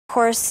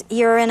course,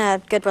 you're in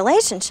a good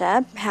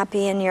relationship,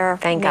 happy in your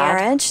Thank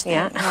marriage. God.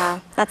 Yeah. Yeah,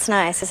 that's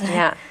nice, isn't it?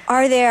 Yeah.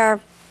 Are there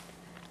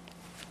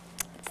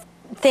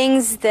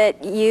things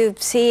that you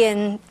see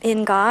in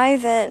Guy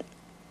that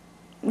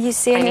you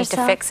see in yourself?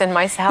 I need to fix in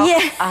myself?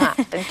 Yeah.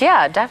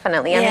 Yeah,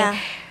 definitely. I Yeah. mean,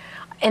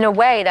 in a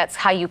way, that's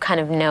how you kind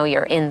of know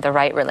you're in the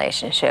right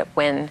relationship,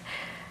 when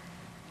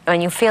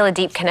you feel a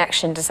deep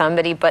connection to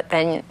somebody, but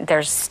then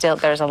there's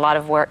a lot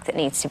of work that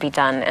needs to be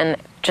done, and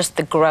just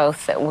the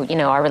growth that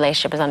our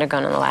relationship has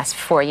undergone in the last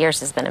 4 years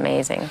has been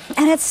amazing.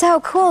 And it's so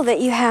cool that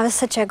you have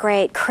such a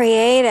great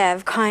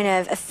creative kind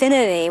of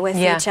affinity with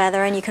each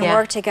other, and you can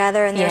work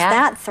together, and there's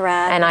that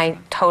thread. And I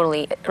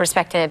totally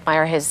respect and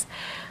admire his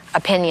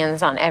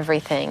opinions on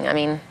everything. I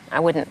mean, I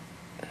wouldn't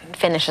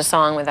finish a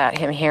song without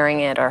him hearing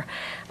it, or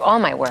all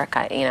my work,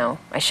 I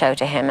show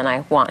to him, and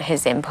I want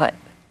his input.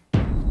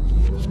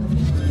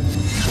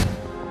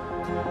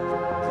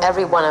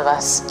 Every one of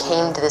us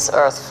came to this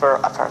earth for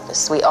a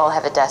purpose. We all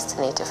have a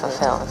destiny to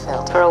fulfill.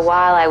 For a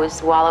while, I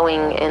was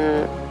wallowing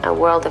in a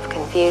world of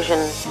confusion.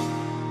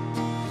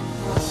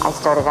 I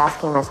started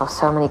asking myself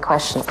so many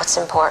questions. What's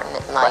important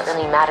in life? What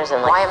really matters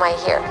in life? Why am I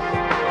here?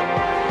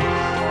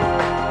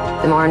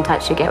 The more in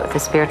touch you get with the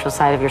spiritual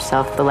side of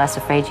yourself, the less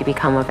afraid you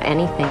become of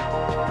anything.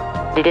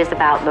 It is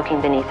about looking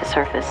beneath the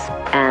surface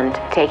and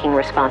taking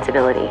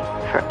responsibility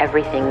for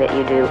everything that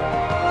you do.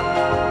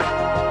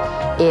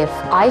 If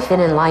I've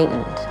been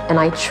enlightened, and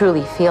I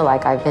truly feel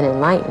like I've been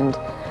enlightened,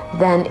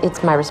 then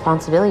it's my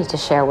responsibility to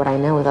share what I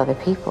know with other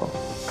people.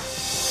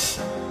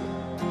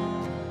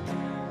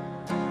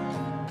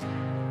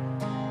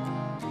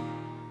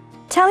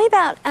 Tell me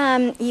about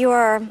I'm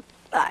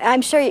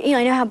sure,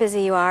 I know how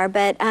busy you are,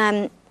 but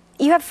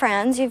you have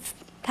friends.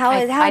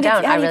 I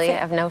don't. I really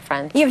have no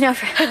friends. You have no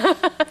friends.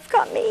 You've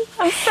got me.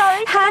 I'm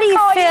sorry. How do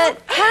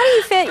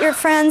you fit your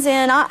friends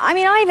in? I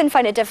mean, I even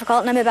find it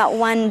difficult, and I'm about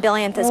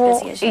 1/1000th as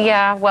busy as you.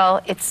 Yeah,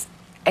 well, it's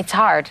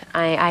hard.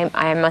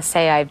 I must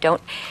say I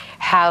don't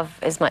have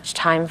as much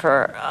time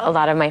for a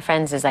lot of my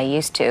friends as I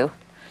used to.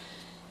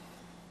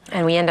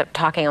 And we end up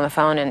talking on the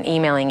phone and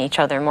emailing each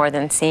other more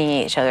than seeing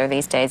each other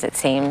these days, it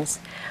seems.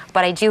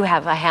 But I do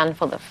have a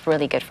handful of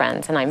really good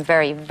friends, and I'm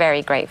very,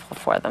 very grateful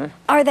for them.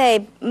 Are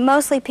they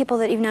mostly people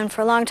that you've known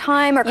for a long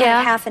time, or kind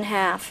of half and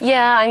half?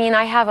 Yeah, I mean,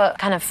 I have a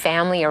kind of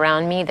family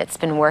around me that's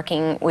been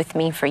working with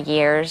me for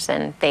years,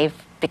 and they've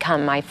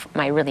become my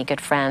really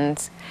good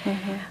friends.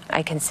 Mm-hmm.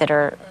 I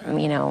consider,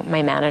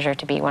 my manager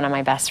to be one of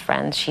my best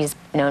friends. She's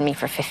known me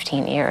for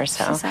 15 years.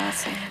 So. She's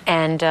awesome.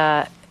 And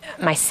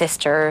my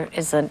sister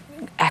is an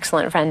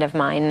excellent friend of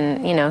mine,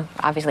 and,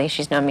 obviously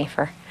she's known me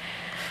for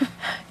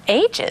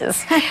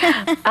ages.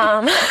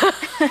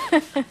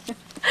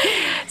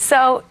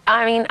 So,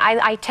 I mean,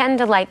 I tend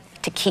to like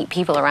to keep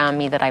people around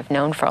me that I've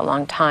known for a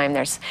long time.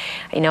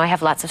 I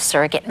have lots of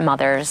surrogate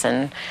mothers,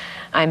 and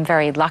I'm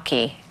very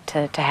lucky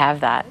to have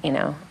that,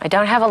 I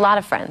don't have a lot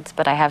of friends,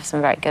 but I have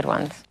some very good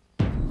ones.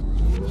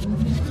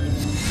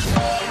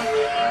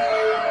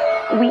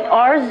 We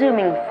are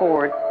zooming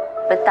forward,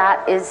 but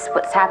that is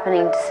what's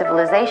happening to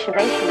civilization.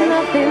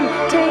 Nothing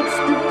takes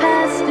the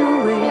past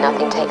away.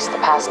 Nothing takes the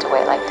past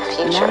away like the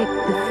future. Like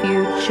the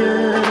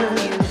future.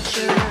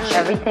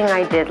 Everything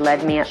I did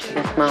led me up to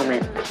this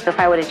moment. So if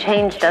I would have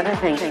changed other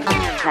things,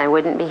 I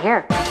wouldn't be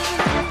here.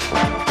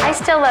 I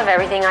still love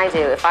everything I do.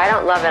 If I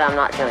don't love it, I'm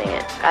not doing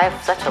it. I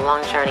have such a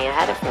long journey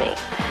ahead of me.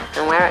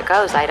 And where it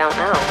goes, I don't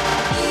know.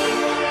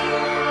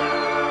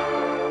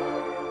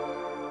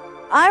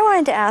 I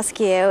wanted to ask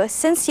you,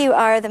 since you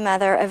are the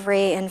mother of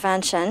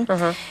reinvention,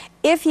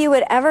 if you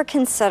would ever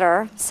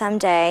consider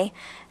someday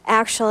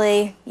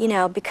actually,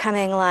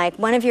 becoming like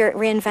one of your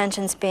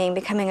reinventions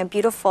becoming a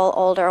beautiful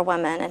older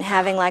woman and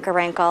having like a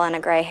wrinkle and a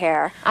gray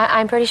hair.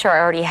 I'm pretty sure I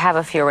already have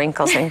a few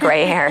wrinkles and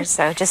gray hair,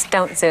 so just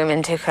don't zoom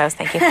in too close,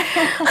 thank you.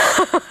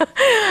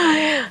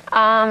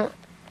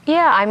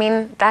 Yeah, I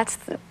mean, that's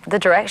the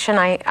direction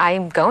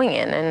I'm going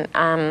in,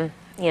 and,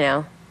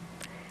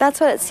 That's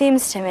what it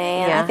seems to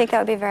me, and I think that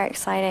would be very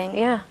exciting.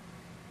 Yeah.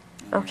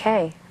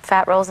 Okay.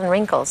 Fat rolls and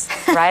wrinkles.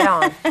 Right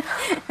on.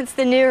 It's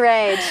the new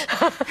rage.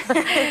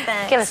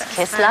 Give us a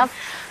kiss, love.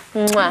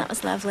 Mwah. That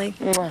was lovely.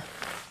 Mwah.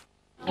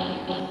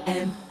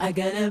 Am I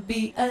gonna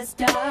be a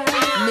star?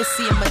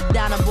 Missy and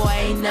Madonna, boy,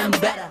 ain't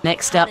nothing better.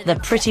 Next up, the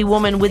pretty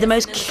woman with the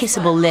most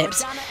kissable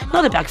lips.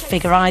 Not a bad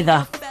figure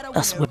either.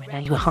 Us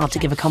women, you were hard to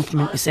give a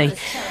compliment, you see.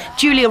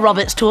 Julia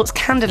Roberts talks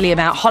candidly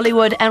about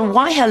Hollywood and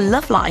why her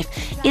love life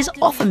is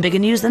often bigger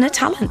news than her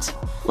talent.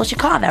 Well, she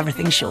can't have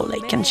everything, surely,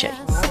 can she?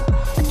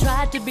 I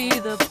tried to be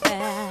the best.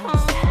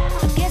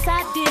 I guess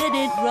I did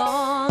it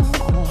wrong.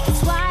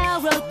 That's why I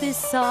wrote this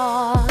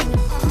song.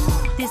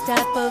 This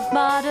type of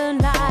modern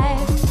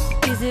life,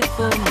 is it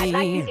for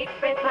me?